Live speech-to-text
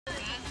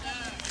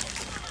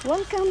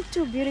Welcome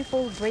to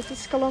beautiful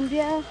British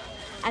Columbia.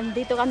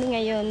 Andito kami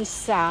ngayon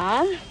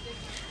sa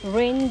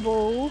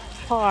Rainbow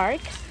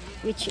Park,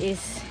 which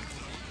is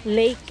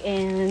Lake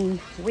and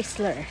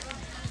Whistler.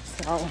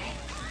 So,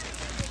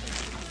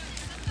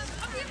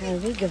 here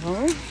we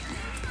go.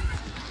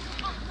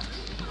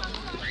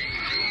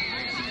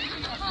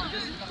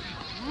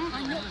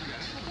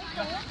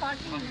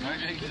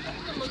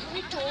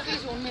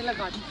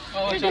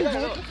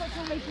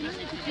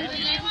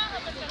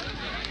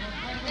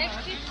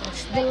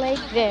 That's the lake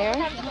there.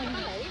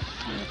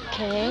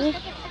 Okay.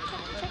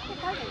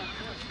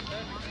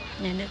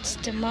 And it's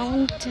the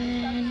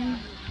mountain.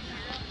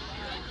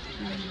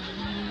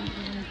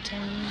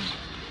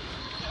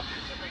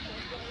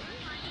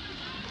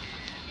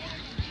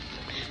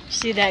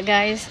 See that,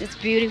 guys? It's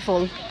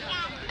beautiful.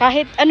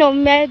 Kahit ano,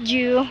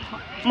 medyo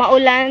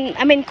maulan,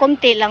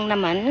 konti lang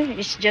naman.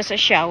 It's just a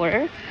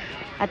shower.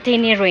 A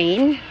tiny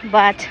rain.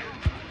 But,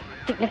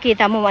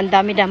 nakita mo, ang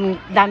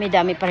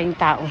dami-dami pa rin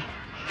tao.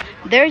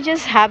 They're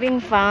just having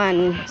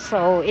fun.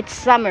 So, it's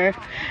summer.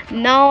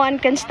 No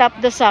one can stop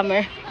the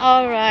summer.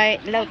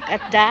 Alright, look at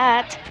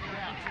that.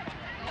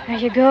 There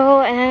you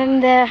go.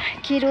 And the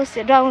kiddos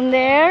down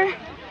there.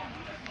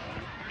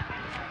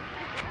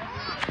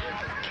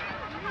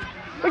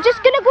 We're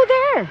just gonna go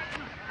there.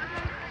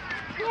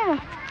 Yeah.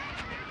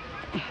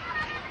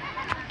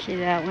 Okay,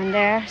 that one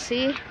there.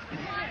 See?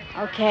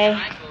 Okay.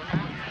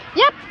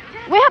 Yep.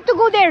 We have to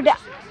go there.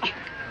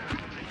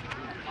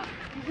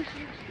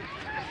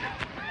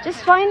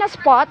 Just find a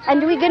spot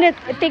and we're gonna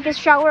take a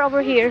shower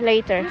over here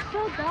later.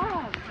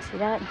 See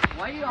that?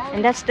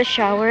 And that's the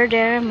shower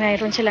there.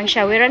 Mayroon silang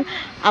showeran.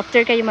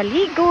 After kayo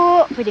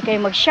maligo, pwede kayo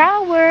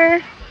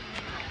mag-shower.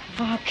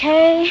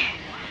 Okay.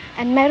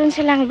 And meron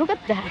silang, look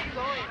at that.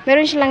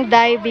 Meron silang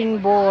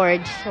diving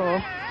board. So,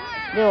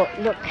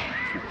 look.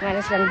 Meron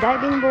silang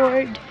diving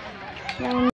board.